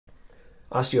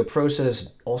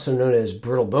Osteoporosis, also known as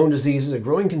brittle bone disease, is a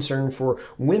growing concern for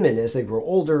women as they grow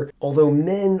older, although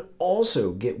men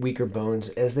also get weaker bones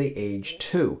as they age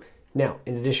too. Now,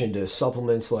 in addition to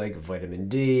supplements like vitamin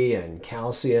D and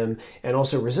calcium, and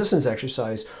also resistance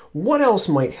exercise, what else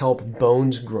might help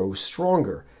bones grow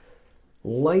stronger?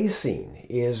 Lysine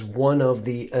is one of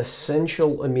the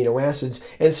essential amino acids,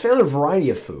 and it's found in a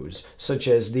variety of foods, such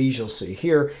as these you'll see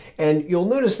here. And you'll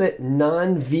notice that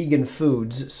non-vegan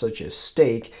foods, such as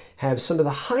steak, have some of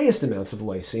the highest amounts of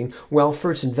lysine, while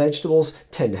fruits and vegetables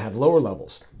tend to have lower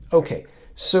levels. Okay,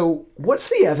 so what's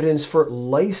the evidence for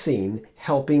lysine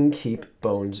helping keep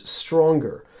bones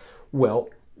stronger?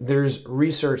 Well, there's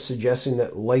research suggesting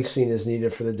that lysine is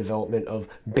needed for the development of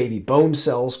baby bone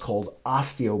cells called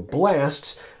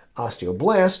osteoblasts.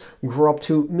 Osteoblasts grow up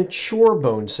to mature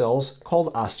bone cells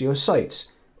called osteocytes.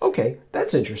 Okay,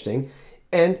 that's interesting.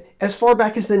 And as far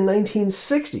back as the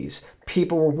 1960s,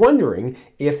 people were wondering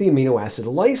if the amino acid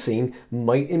lysine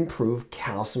might improve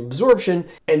calcium absorption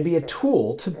and be a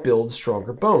tool to build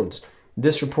stronger bones.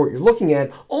 This report you're looking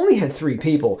at only had 3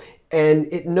 people,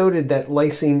 and it noted that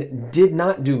lysine did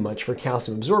not do much for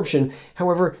calcium absorption.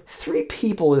 However, 3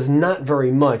 people is not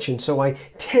very much, and so I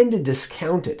tend to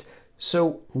discount it.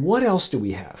 So what else do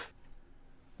we have?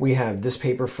 We have this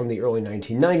paper from the early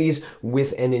 1990s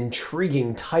with an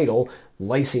intriguing title,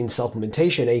 Lysine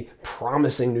Supplementation, a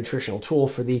promising nutritional tool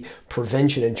for the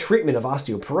prevention and treatment of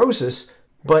osteoporosis.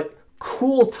 But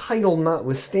cool title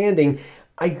notwithstanding,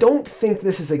 I don't think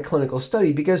this is a clinical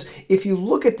study, because if you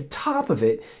look at the top of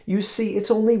it, you see it's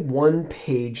only 1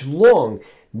 page long.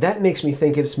 That makes me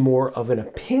think it's more of an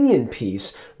opinion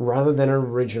piece rather than an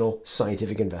original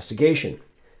scientific investigation.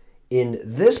 In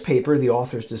this paper, the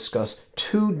authors discuss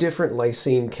 2 different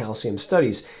lysine calcium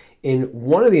studies. In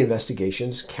one of the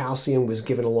investigations, calcium was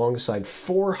given alongside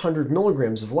 400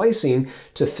 milligrams of lysine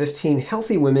to 15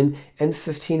 healthy women and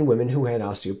 15 women who had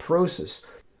osteoporosis.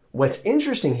 What's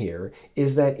interesting here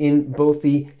is that in both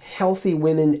the healthy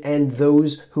women and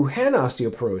those who had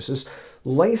osteoporosis,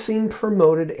 lysine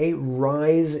promoted a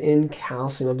rise in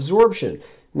calcium absorption.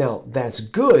 Now, that's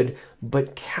good,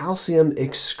 but calcium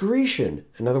excretion,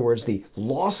 in other words, the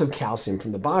loss of calcium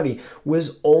from the body,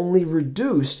 was only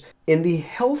reduced in the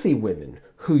healthy women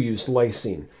who used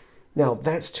lysine. Now,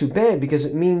 that's too bad, because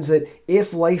it means that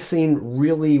if lysine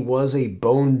really was a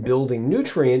bone-building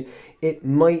nutrient, it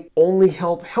might only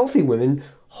help healthy women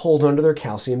hold onto their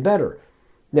calcium better.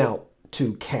 Now,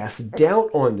 to cast doubt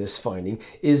on this finding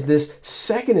is this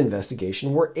second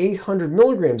investigation where 800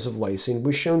 milligrams of lysine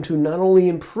was shown to not only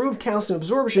improve calcium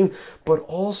absorption, but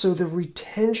also the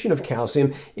retention of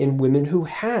calcium in women who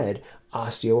had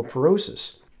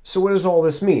osteoporosis. So what does all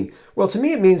this mean? Well, to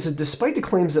me it means that despite the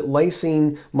claims that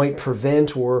lysine might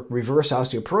prevent or reverse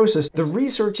osteoporosis, the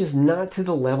research is not to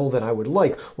the level that I would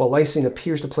like. While lysine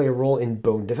appears to play a role in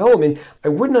bone development, I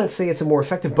would not say it's a more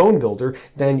effective bone builder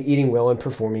than eating well and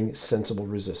performing sensible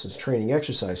resistance training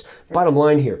exercise. Bottom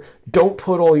line here, don't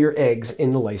put all your eggs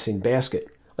in the lysine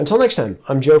basket. Until next time,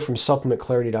 I'm Joe from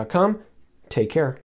SupplementClarity.com. Take care.